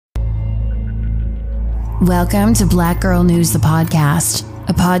Welcome to Black Girl News, the podcast,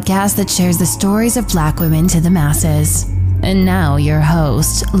 a podcast that shares the stories of Black women to the masses. And now your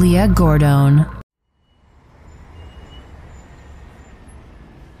host, Leah Gordon.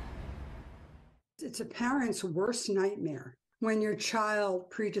 It's a parent's worst nightmare when your child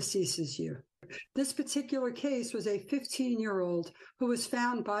predeceases you. This particular case was a 15-year-old who was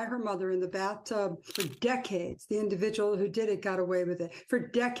found by her mother in the bathtub for decades. The individual who did it got away with it. For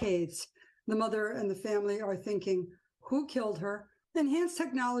decades, the mother and the family are thinking, who killed her? Enhanced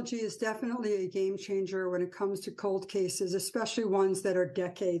technology is definitely a game changer when it comes to cold cases, especially ones that are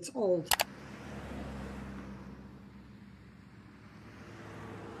decades old.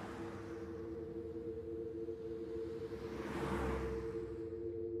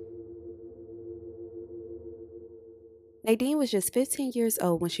 Nadine was just 15 years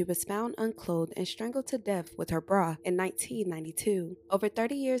old when she was found unclothed and strangled to death with her bra in 1992. Over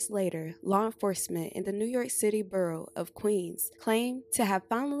 30 years later, law enforcement in the New York City borough of Queens claimed to have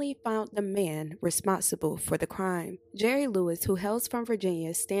finally found the man responsible for the crime. Jerry Lewis, who hails from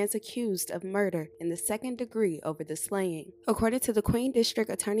Virginia, stands accused of murder in the second degree over the slaying. According to the Queen District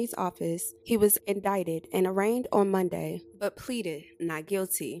Attorney's Office, he was indicted and arraigned on Monday, but pleaded not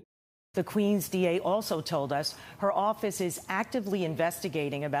guilty. The Queens DA also told us her office is actively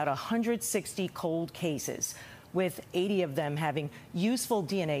investigating about 160 cold cases, with 80 of them having useful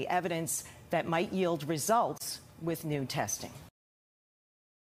DNA evidence that might yield results with new testing.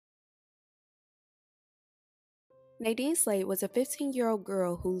 Nadine Slade was a 15-year-old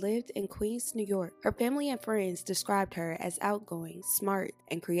girl who lived in Queens, New York. Her family and friends described her as outgoing, smart,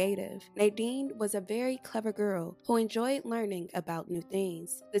 and creative. Nadine was a very clever girl who enjoyed learning about new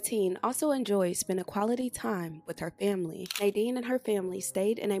things. The teen also enjoyed spending quality time with her family. Nadine and her family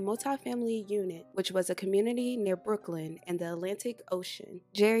stayed in a multi-family unit, which was a community near Brooklyn and the Atlantic Ocean.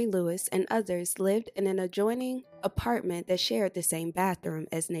 Jerry Lewis and others lived in an adjoining apartment that shared the same bathroom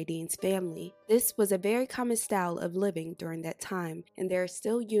as Nadine's family. This was a very common style of living during that time, and there are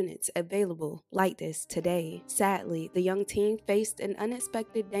still units available like this today. Sadly, the young teen faced an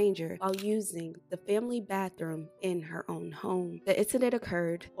unexpected danger while using the family bathroom in her own home. The incident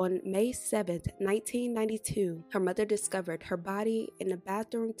occurred on May 7, 1992. Her mother discovered her body in the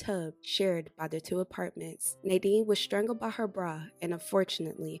bathroom tub shared by the two apartments. Nadine was strangled by her bra, and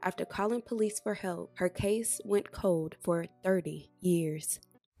unfortunately, after calling police for help, her case went cold for 30 years.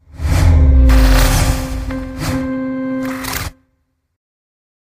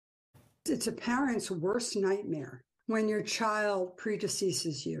 It's a parent's worst nightmare when your child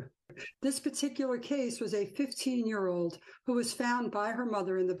predeceases you. This particular case was a 15-year-old who was found by her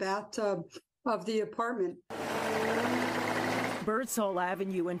mother in the bathtub of the apartment. Birdsall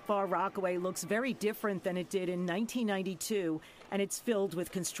Avenue in Far Rockaway looks very different than it did in 1992, and it's filled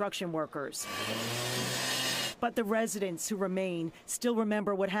with construction workers. But the residents who remain still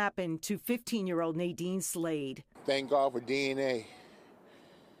remember what happened to 15-year-old Nadine Slade. Thank God for DNA.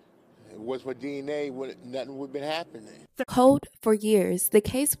 If it was for DNA, nothing would have been happening. Cold for years, the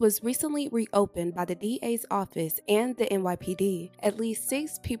case was recently reopened by the DA's office and the NYPD. At least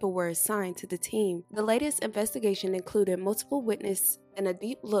 6 people were assigned to the team. The latest investigation included multiple witnesses and a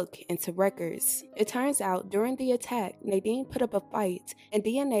deep look into records. It turns out during the attack, Nadine put up a fight and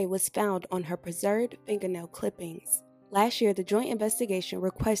DNA was found on her preserved fingernail clippings. Last year, the Joint Investigation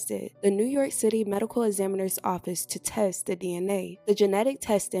requested the New York City Medical Examiner's Office to test the DNA. The genetic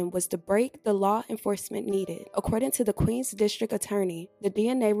testing was the break the law enforcement needed. According to the Queens District Attorney, the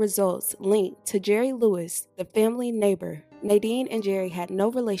DNA results linked to Jerry Lewis, the family neighbor. Nadine and Jerry had no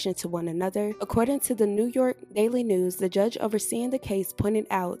relation to one another. According to the New York Daily News, the judge overseeing the case pointed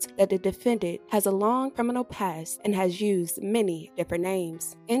out that the defendant has a long criminal past and has used many different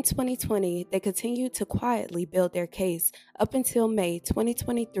names. In 2020, they continued to quietly build their case up until May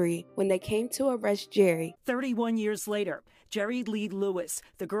 2023 when they came to arrest Jerry. 31 years later, Jerry Lee Lewis,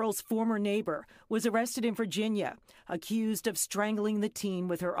 the girl's former neighbor, was arrested in Virginia, accused of strangling the teen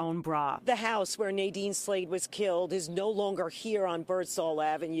with her own bra. The house where Nadine Slade was killed is no longer here on Birdsall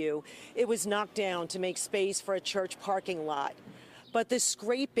Avenue. It was knocked down to make space for a church parking lot. But the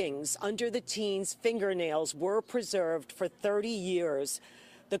scrapings under the teen's fingernails were preserved for 30 years.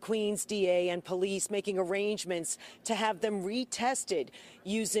 The Queens DA and police making arrangements to have them retested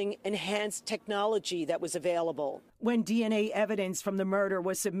using enhanced technology that was available. When DNA evidence from the murder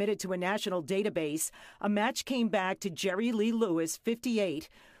was submitted to a national database, a match came back to Jerry Lee Lewis, 58,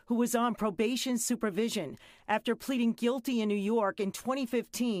 who was on probation supervision after pleading guilty in New York in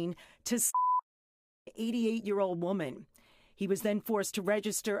 2015 to an 88-year-old woman. He was then forced to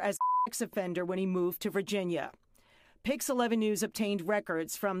register as a sex offender when he moved to Virginia. Pix 11 News obtained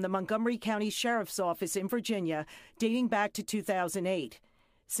records from the Montgomery County Sheriff's Office in Virginia dating back to 2008.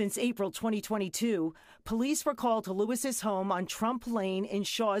 Since April 2022, police were called to Lewis's home on Trump Lane in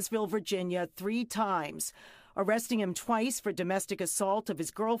Shawsville, Virginia, 3 times, arresting him twice for domestic assault of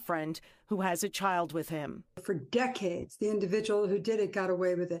his girlfriend, who has a child with him. For decades, the individual who did it got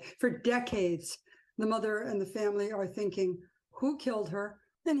away with it. For decades, the mother and the family are thinking, who killed her?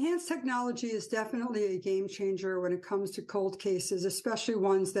 Enhanced technology is definitely a game changer when it comes to cold cases, especially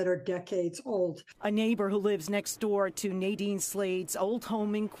ones that are decades old. A neighbor who lives next door to Nadine Slade's old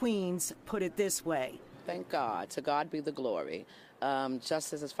home in Queens put it this way. Thank God. To God be the glory.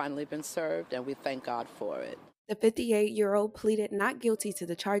 Justice has finally been served, and we thank God for it. The 58-year-old pleaded not guilty to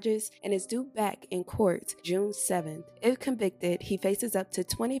the charges and is due back in court June 7th. If convicted, he faces up to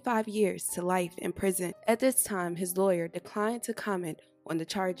 25 years to life in prison. At this time, his lawyer declined to comment on the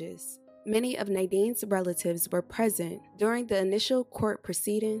charges. Many of Nadine's relatives were present during the initial court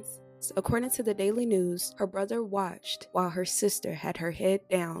proceedings. According to the Daily News, her brother watched while her sister had her head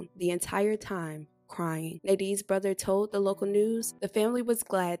down the entire time, crying. Nadine's brother told the local news the family was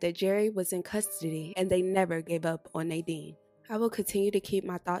glad that Jerry was in custody and they never gave up on Nadine. I will continue to keep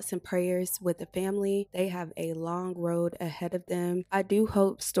my thoughts and prayers with the family. They have a long road ahead of them. I do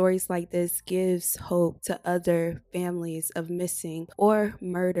hope stories like this gives hope to other families of missing or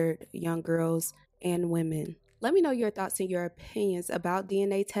murdered young girls and women. Let me know your thoughts and your opinions about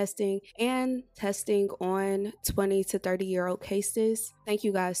DNA testing and testing on 20 to 30-year-old cases. Thank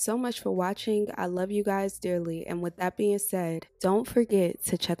you guys so much for watching. I love you guys dearly. And with that being said, don't forget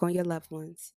to check on your loved ones.